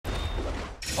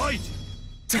Fight!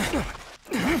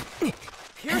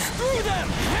 Pierce through them!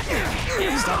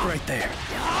 Stop right there.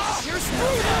 Pierce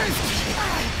through them!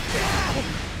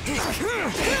 Pierce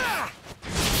through them!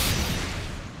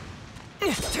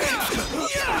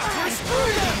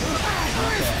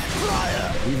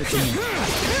 Leave it to me.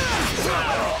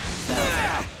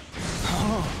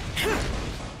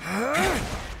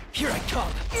 Here I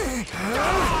come!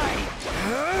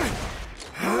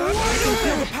 I don't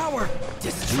feel the power!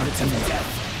 Destructive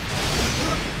death!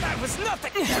 That was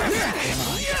nothing!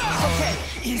 Okay,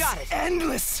 you got it!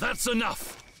 Endless! That's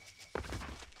enough!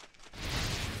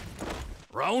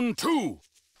 Round 2!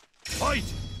 Fight!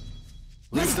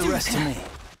 Leave the rest to me.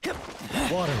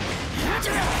 Water.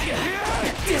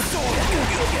 Disorder!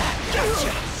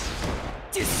 Gotcha!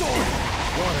 Disorder!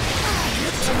 Water.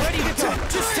 I'm ready to go!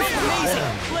 Just so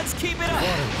amazing! Let's keep it up!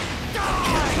 It's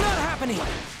not happening!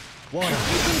 Water. You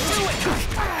can do it!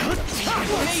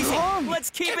 Amazing! Let's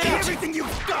keep it up! Everything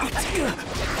you've got!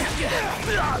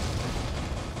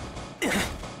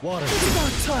 Water. It's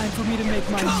about time for me to make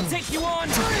my I'll take you on!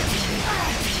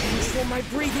 Control my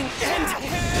breathing and...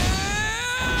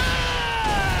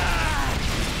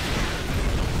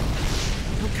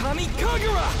 Hinokami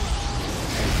Kagura!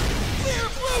 Clear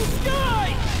blue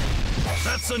sky!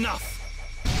 That's enough!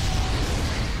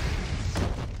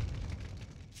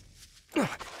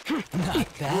 Not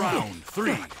bad. Round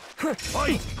 3!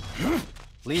 Fight!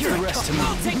 Leave the rest to me.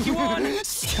 I'll take you on!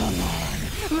 Come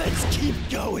on. Let's keep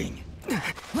going.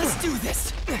 Let's do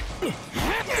this! I'll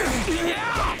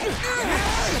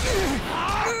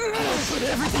put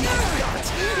everything I've got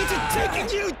into taking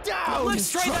you down!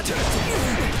 Let's try that!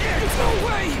 No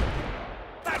way!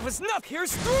 That was not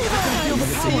Pierce through them! Feel the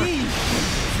power.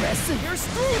 Pierce through them! Pierce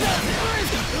through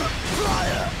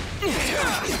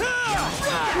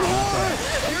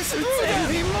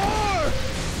them! More!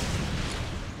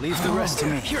 Leave the rest to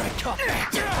me. Here I come!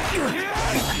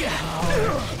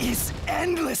 Is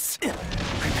endless.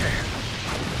 Prepare.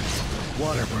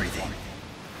 Water breathing.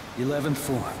 11th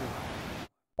form.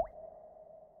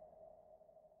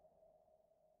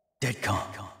 Dead calm.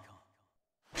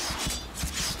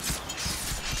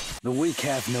 The weak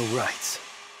have no rights.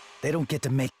 They don't get to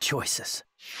make choices.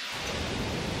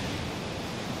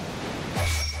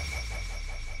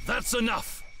 That's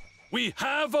enough! We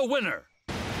have a winner!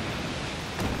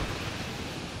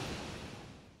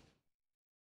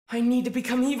 I need to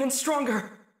become even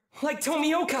stronger, like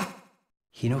Tomioka!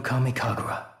 Hinokami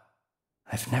Kagura.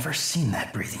 I've never seen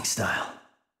that breathing style.